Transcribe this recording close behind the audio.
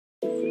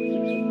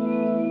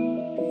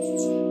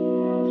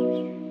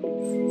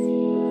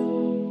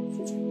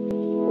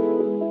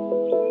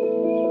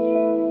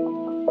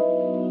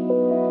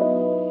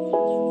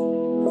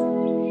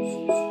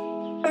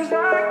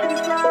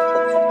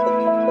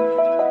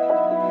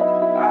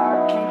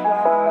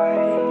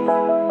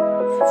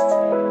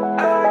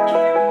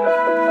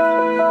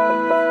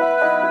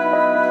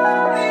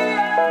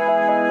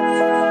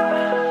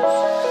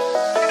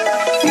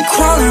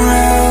Crawling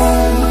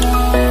around,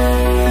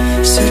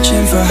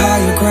 searching for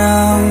higher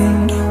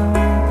ground.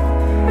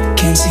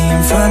 Can't see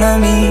in front of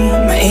me,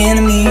 my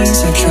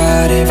enemies. I've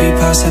tried every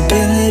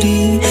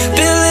possibility,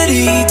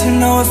 ability to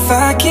know if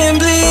I can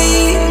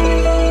bleed.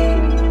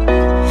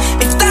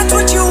 If that's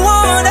what you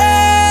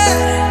wanted,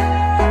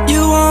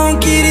 you won't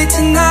get it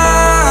tonight.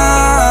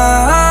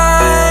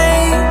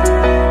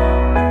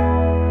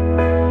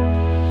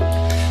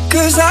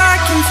 'Cause I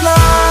can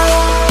fly,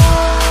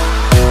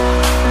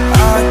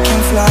 I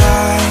can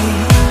fly,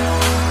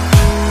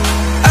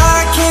 I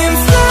can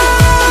fly,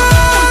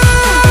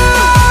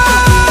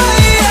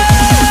 yeah.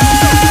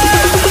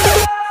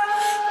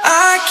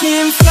 I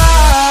can fly.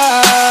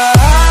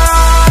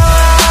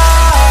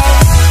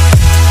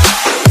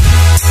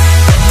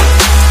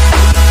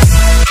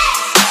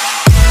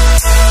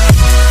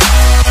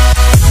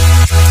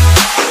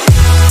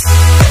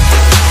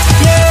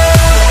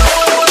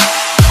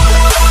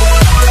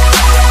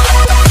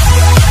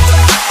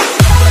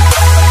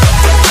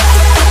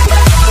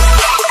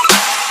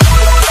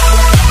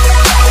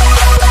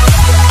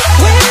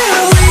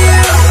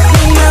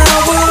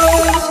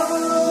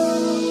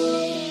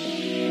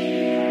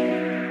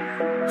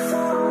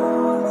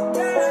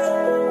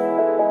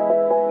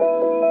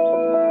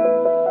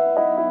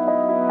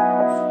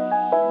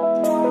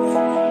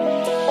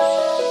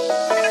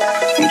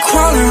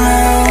 Crawling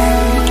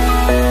around,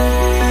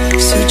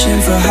 searching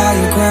for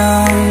higher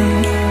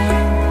ground.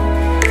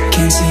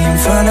 Can't see in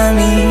front of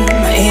me,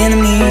 my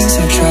enemies.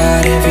 I've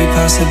tried every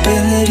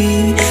possibility,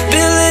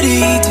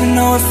 ability to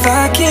know if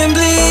I can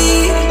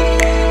bleed.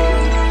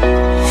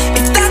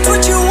 If that's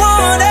what you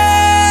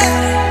wanted,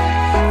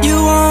 you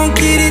won't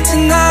get it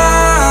tonight.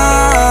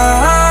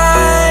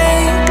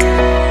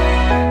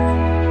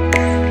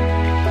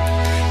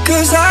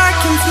 'Cause I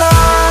can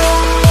fly,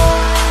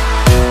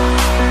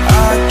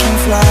 I can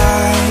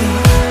fly,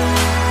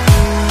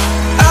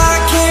 I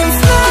can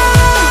fly,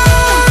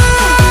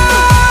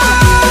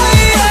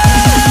 yeah.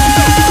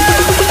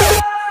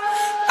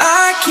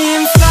 I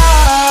can fly.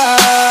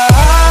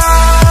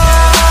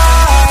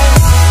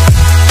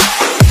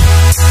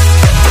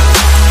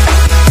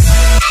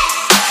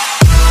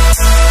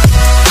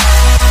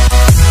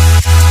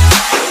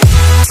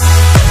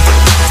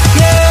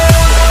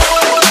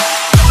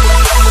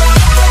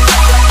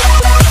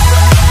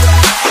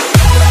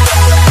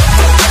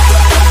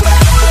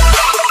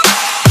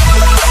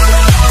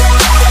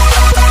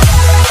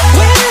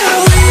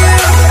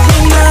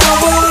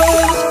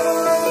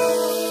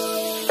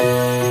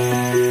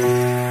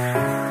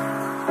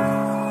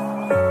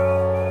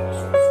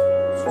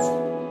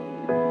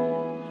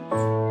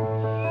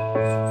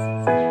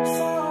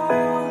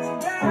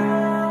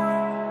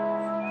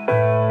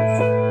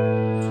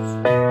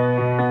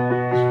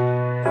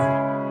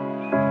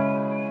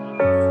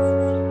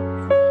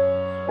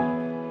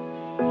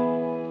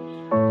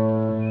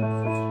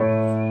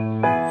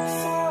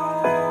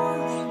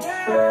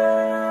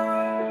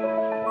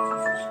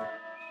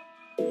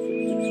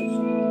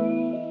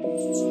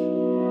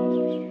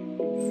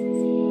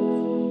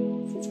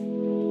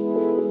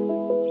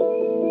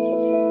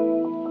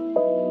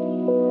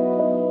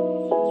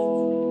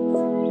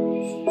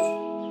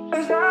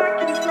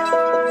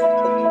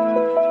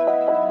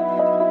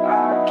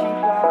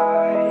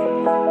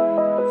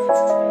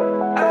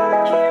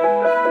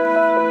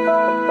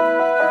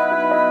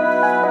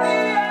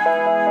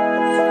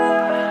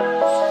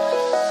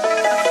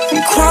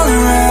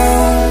 Crawling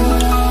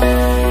around,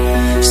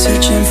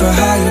 searching for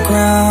higher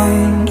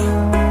ground.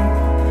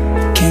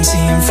 Can't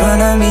see in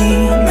front of me,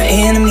 my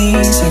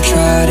enemies. I've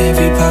tried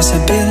every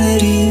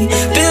possibility,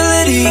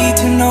 ability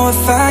to know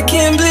if I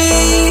can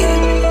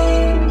bleed.